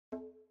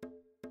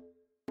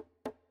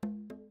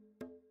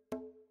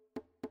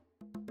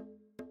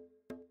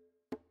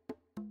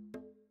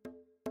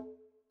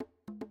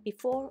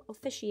Before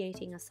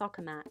officiating a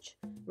soccer match,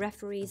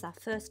 referees are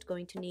first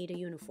going to need a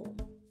uniform.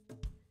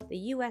 The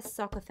US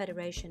Soccer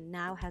Federation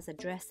now has a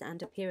dress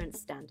and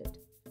appearance standard.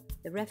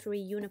 The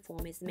referee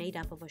uniform is made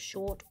up of a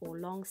short or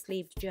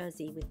long-sleeved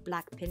jersey with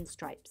black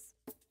pinstripes,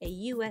 a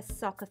US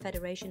Soccer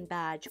Federation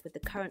badge with the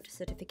current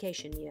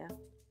certification year,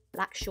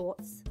 black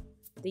shorts,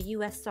 the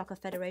US Soccer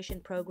Federation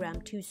Program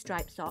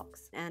 2-stripe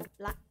socks, and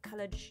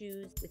black-colored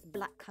shoes with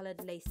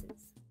black-colored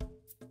laces.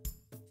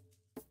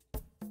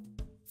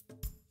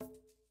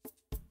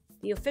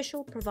 The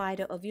official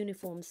provider of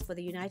uniforms for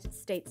the United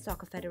States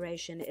Soccer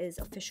Federation is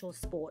Official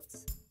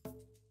Sports.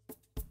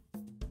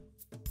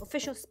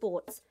 Official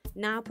Sports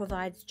now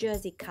provides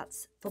jersey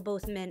cuts for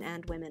both men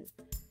and women.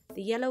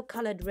 The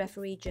yellow-colored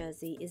referee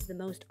jersey is the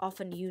most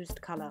often used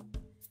color.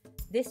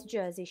 This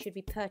jersey should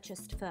be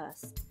purchased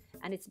first,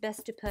 and it's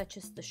best to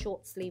purchase the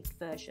short-sleeved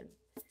version.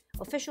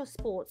 Official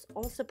Sports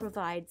also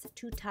provides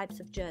two types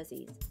of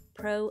jerseys,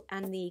 Pro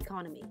and the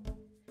Economy.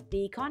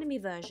 The Economy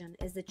version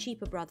is the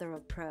cheaper brother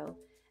of Pro,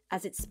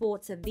 as it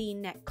sports a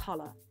V-neck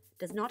collar,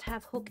 does not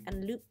have hook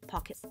and loop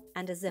pockets,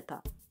 and a zipper.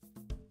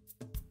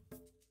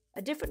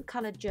 A different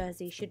colored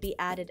jersey should be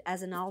added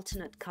as an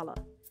alternate color.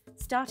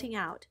 Starting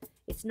out,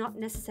 it's not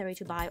necessary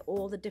to buy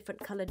all the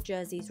different colored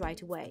jerseys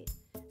right away.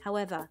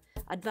 However,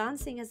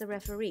 advancing as a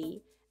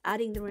referee,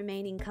 adding the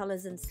remaining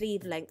colors and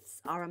sleeve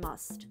lengths are a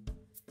must.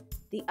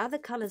 The other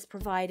colors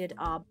provided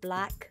are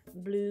black,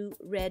 blue,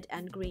 red,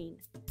 and green.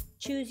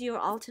 Choose your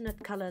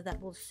alternate color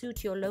that will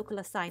suit your local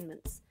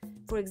assignments.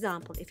 For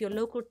example, if your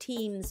local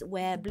teams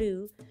wear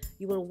blue,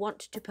 you will want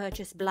to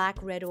purchase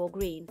black, red, or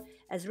green,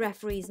 as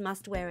referees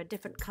must wear a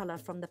different color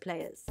from the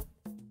players.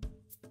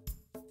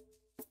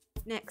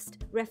 Next,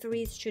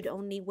 referees should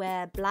only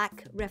wear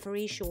black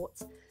referee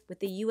shorts with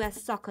the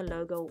US Soccer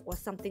logo or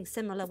something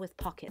similar with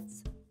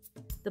pockets.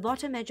 The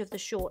bottom edge of the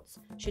shorts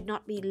should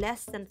not be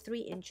less than 3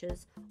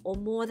 inches or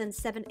more than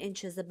 7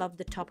 inches above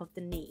the top of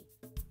the knee.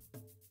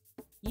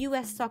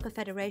 US Soccer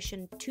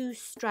Federation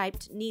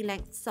 2-striped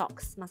knee-length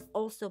socks must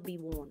also be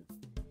worn.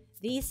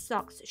 These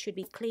socks should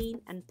be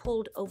clean and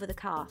pulled over the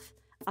calf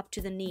up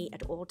to the knee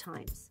at all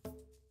times.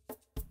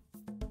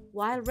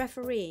 While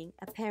refereeing,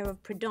 a pair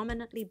of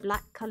predominantly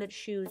black-colored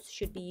shoes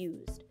should be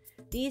used.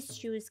 These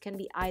shoes can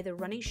be either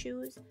running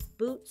shoes,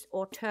 boots,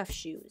 or turf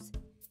shoes.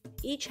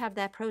 Each have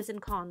their pros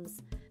and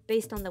cons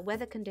based on the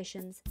weather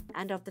conditions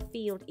and of the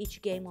field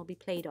each game will be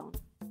played on.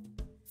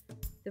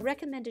 The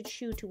recommended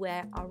shoe to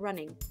wear are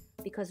running,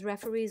 because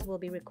referees will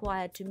be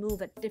required to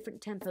move at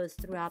different tempos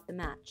throughout the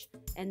match,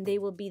 and they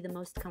will be the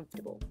most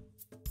comfortable.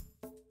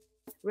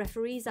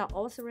 Referees are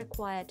also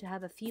required to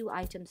have a few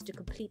items to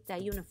complete their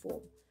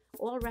uniform.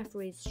 All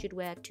referees should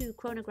wear 2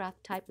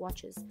 chronograph-type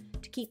watches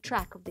to keep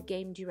track of the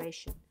game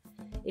duration.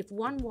 If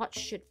one watch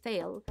should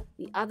fail,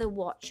 the other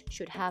watch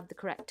should have the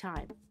correct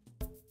time.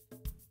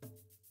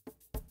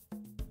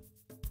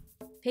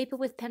 Paper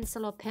with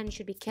pencil or pen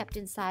should be kept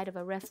inside of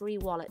a referee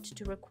wallet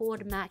to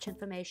record match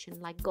information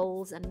like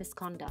goals and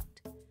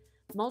misconduct.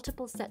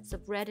 Multiple sets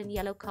of red and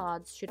yellow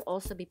cards should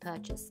also be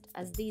purchased,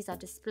 as these are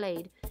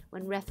displayed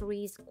when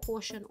referees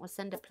caution or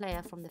send a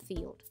player from the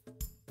field.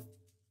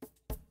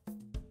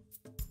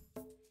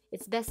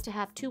 It's best to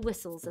have 2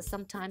 whistles, as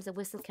sometimes a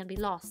whistle can be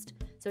lost,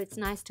 so it's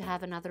nice to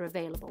have another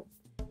available.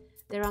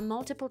 There are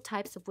multiple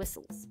types of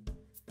whistles.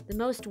 The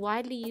most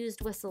widely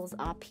used whistles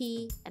are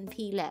P and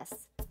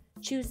P-less.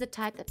 Choose the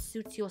type that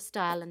suits your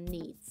style and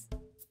needs.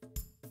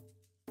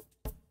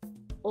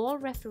 All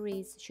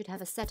referees should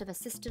have a set of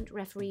assistant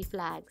referee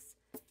flags.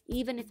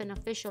 Even if an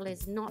official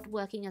is not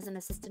working as an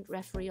assistant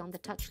referee on the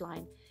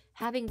touchline,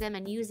 having them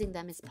and using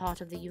them is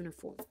part of the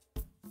uniform.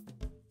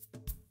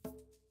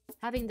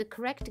 Having the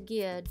correct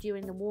gear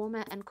during the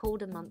warmer and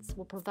colder months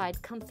will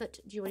provide comfort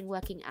during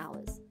working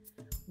hours.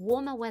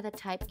 Warmer weather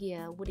type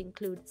gear would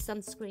include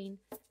sunscreen,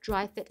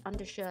 dry fit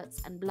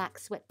undershirts, and black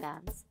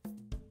sweatbands.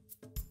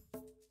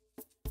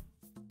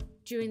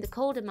 During the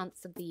colder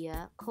months of the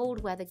year,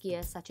 cold weather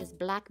gear such as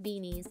black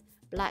beanies,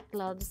 black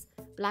gloves,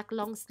 black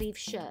long-sleeve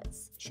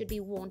shirts should be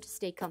worn to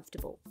stay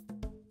comfortable.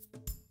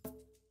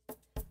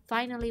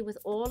 Finally, with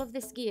all of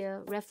this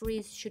gear,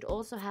 referees should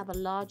also have a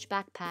large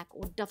backpack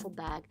or duffel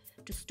bag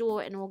to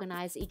store and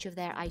organize each of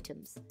their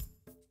items.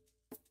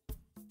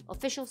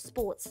 Official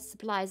Sports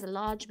supplies a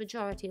large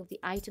majority of the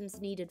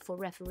items needed for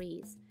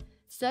referees.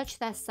 Search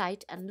their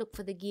site and look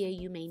for the gear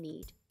you may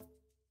need.